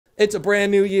It's a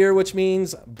brand new year, which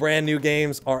means brand new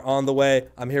games are on the way.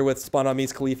 I'm here with Spawn on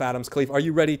Me's Khalif Adams. Khalif, are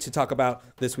you ready to talk about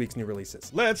this week's new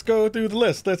releases? Let's go through the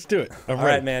list. Let's do it. All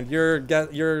right, man. You're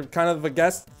kind of a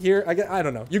guest here. I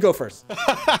don't know. You go first.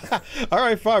 All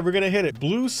right, fine. We're going to hit it.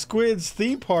 Blue Squid's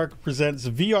Theme Park presents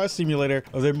a VR simulator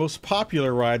of their most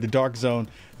popular ride, the Dark Zone.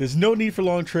 There's no need for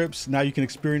long trips. Now you can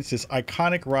experience this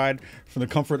iconic ride from the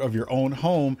comfort of your own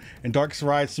home. And Dark's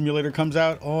Ride Simulator comes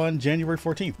out on January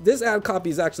 14th. This ad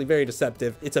copy is actually very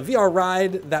deceptive. It's a VR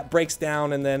ride that breaks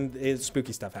down and then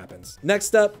spooky stuff happens.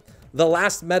 Next up, The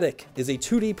Last Medic is a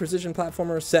 2D precision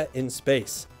platformer set in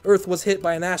space. Earth was hit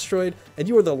by an asteroid, and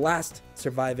you are the last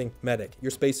surviving medic. Your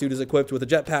spacesuit is equipped with a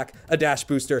jetpack, a dash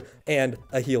booster, and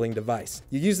a healing device.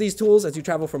 You use these tools as you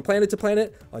travel from planet to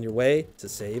planet on your way to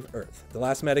save Earth. The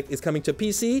Last Medic is coming to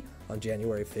PC on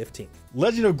January 15th.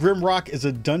 Legend of Grimrock is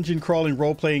a dungeon-crawling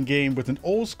role-playing game with an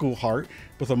old-school heart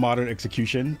with a modern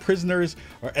execution. Prisoners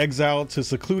are exiled to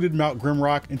secluded Mount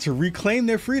Grimrock, and to reclaim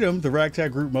their freedom, the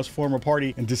ragtag group must form a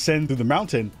party and descend through the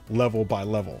mountain level by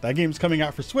level. That game's coming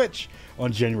out for Switch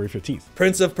on January 15th.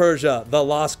 Prince of Persia, The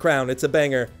Lost Crown. It's a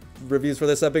banger. Reviews for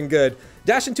this have been good.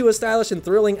 Dash into a stylish and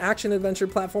thrilling action-adventure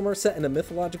platformer set in a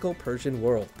mythological Persian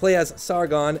world. Play as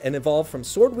Sargon and evolve from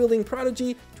sword-wielding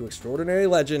prodigy to extraordinary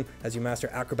legend as you master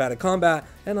acrobatic combat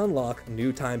and unlock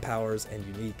new time powers and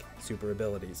unique super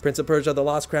abilities. Prince of Persia: The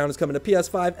Lost Crown is coming to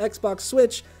PS5, Xbox,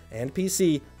 Switch, and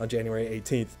PC on January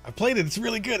 18th. I played it, it's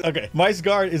really good. Okay, Mice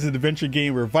Guard is an adventure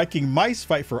game where Viking mice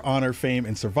fight for honor, fame,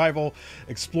 and survival,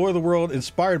 explore the world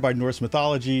inspired by Norse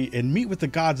mythology, and meet with the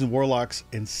gods and warlocks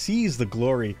and seize the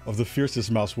glory of the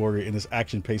fiercest mouse warrior in this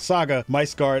action-paced saga.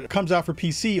 Mice Guard comes out for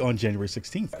PC on January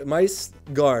 16th. Mice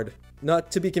Guard,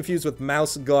 not to be confused with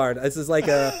Mouse Guard. This is like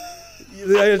a...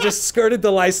 I just skirted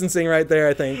the licensing right there,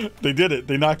 I think. They did it.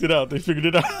 They knocked it out. They figured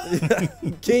it out.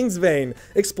 Kingsvane.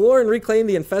 Explore and reclaim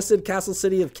the infested castle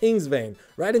city of Kingsvane.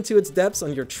 Ride into its depths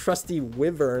on your trusty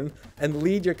wyvern and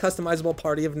lead your customizable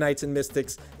party of knights and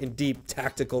mystics in deep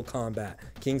tactical combat.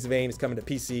 Kingsvane is coming to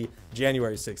PC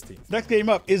January 16th. Next game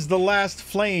up is The Last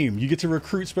Flame. You get to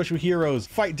recruit special heroes,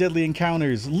 fight deadly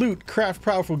encounters, loot, craft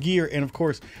powerful gear, and of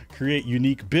course, create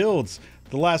unique builds.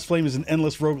 The Last Flame is an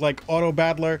endless roguelike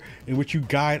auto-battler in which you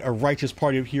guide a righteous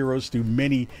party of heroes through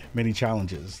many, many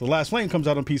challenges. The Last Flame comes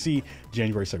out on PC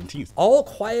January 17th. All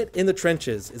Quiet in the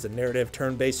Trenches is a narrative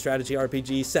turn-based strategy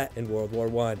RPG set in World War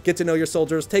I. Get to know your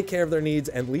soldiers, take care of their needs,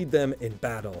 and lead them in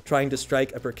battle, trying to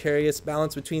strike a precarious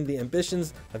balance between the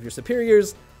ambitions of your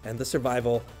superiors and the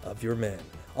survival of your men.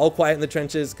 All Quiet in the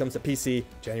Trenches comes to PC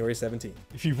January 17th.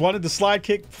 If you've wanted to slide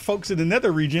kick folks in the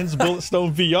nether regions,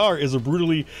 Bulletstorm VR is a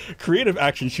brutally creative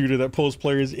action shooter that pulls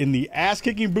players in the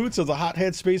ass-kicking boots of the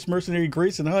hothead space mercenary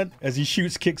Grayson Hunt as he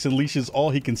shoots, kicks, and leashes all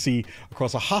he can see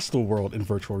across a hostile world in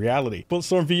virtual reality.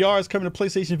 Bulletstorm VR is coming to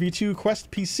PlayStation V2,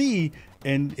 Quest PC,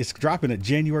 and it's dropping at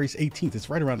January 18th. It's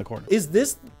right around the corner. Is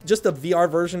this just a VR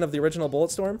version of the original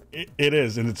Bulletstorm? It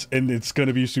is, and it's going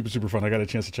to be super fun. I got a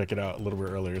chance to check it out a little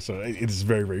bit earlier, so it is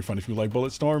very fun. If you like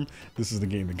Bulletstorm, this is the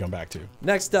game to come back to.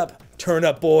 Next up,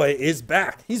 Turnip Boy is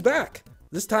back. He's back.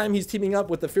 This time he's teaming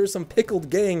up with the fearsome Pickled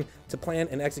Gang to plan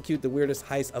and execute the weirdest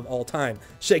heist of all time.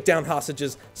 Shake down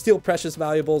hostages, steal precious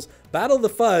valuables, battle the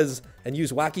fuzz, and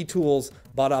use wacky tools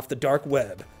bought off the dark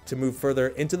web to move further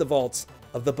into the vaults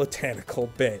of the Botanical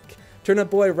Bank. Turnip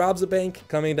Boy robs a bank,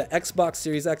 coming to Xbox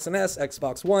Series X and S,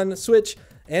 Xbox One, Switch,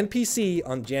 and PC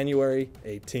on January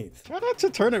 18th. Shout out to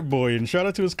Turnip Boy and shout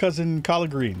out to his cousin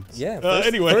Collard Greens. Yeah,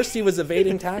 anyway. First he was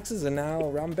evading taxes and now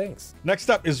robbing banks. Next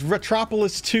up is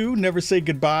Retropolis 2, Never Say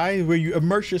Goodbye, where you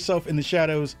immerse yourself in the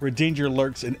shadows where danger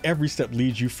lurks and every step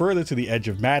leads you further to the edge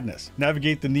of madness.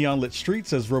 Navigate the neon-lit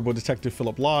streets as robo-detective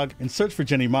Philip Log and search for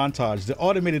Jenny Montage, the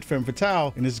automated femme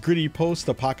fatale in this gritty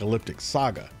post-apocalyptic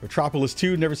saga. Retropolis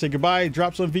 2, Never Say Goodbye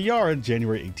drops on VR on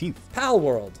January 18th. Pal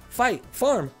World. Fight,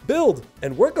 farm, build,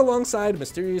 and work alongside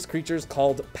mysterious creatures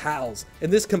called pals in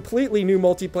this completely new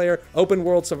multiplayer open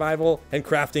world survival and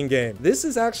crafting game. This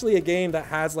is actually a game that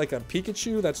has like a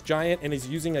Pikachu that's giant and is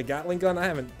using a Gatling gun.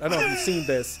 I don't know if you've seen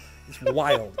this. It's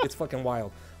wild. It's fucking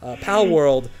wild. Pal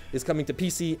World is coming to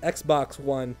PC, Xbox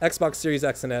One, Xbox Series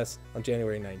X and S on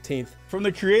January 19th. From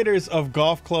the creators of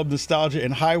Golf Club Nostalgia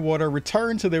and High Water,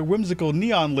 return to their whimsical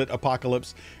neon-lit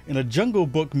apocalypse in a Jungle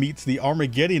Book meets the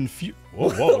Armageddon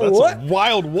Whoa, that's What? a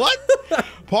wild what?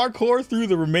 Parkour through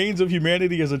the remains of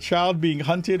humanity as a child being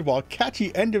hunted while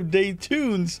catchy end-of-day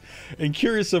tunes and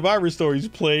curious survivor stories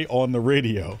play on the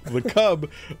radio. The Cub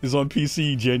is on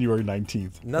PC January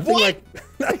 19th.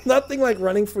 Nothing like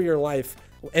running for your life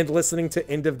and listening to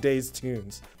End of Days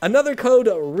tunes. Another code,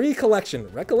 Recollection.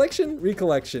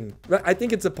 Recollection? I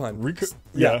think it's a pun.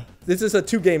 Yeah. This is a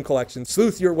 2-game collection.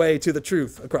 Sleuth your way to the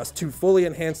truth across 2 fully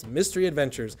enhanced mystery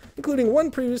adventures, including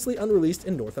one previously unreleased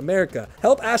in North America.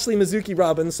 Help Ashley Mizuki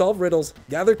Robbins solve riddles,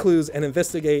 gather clues, and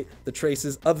investigate the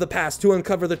traces of the past to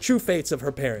uncover the true fates of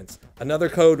her parents. Another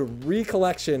code,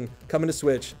 Recollection, coming to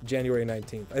Switch January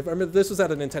 19th. I remember this was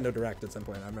at a Nintendo Direct at some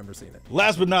point. I remember seeing it.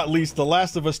 Last but not least, The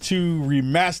Last of Us 2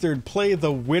 Remastered. Play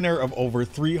the winner of over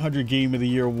 300 Game of the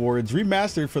Year awards.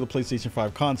 Remastered for the PlayStation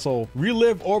 5 console.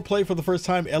 Relive or play for the first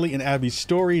time Ellie and Abby's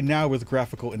story, now with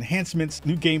graphical enhancements,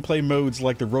 new gameplay modes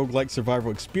like the roguelike survival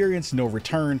experience, No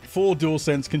Return, full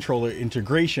DualSense controller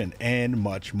integration, and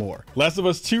much more. Last of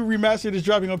Us 2 Remastered is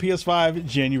dropping on PS5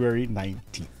 January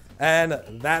 19th. And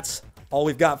that's all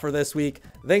we've got for this week.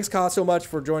 Thanks, Ka, so much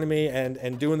for joining me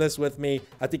and doing this with me.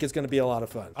 I think it's going to be a lot of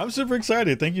fun. I'm super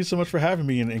excited. Thank you so much for having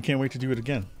me and can't wait to do it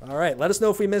again. All right. Let us know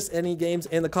if we missed any games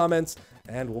in the comments,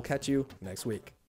 and we'll catch you next week.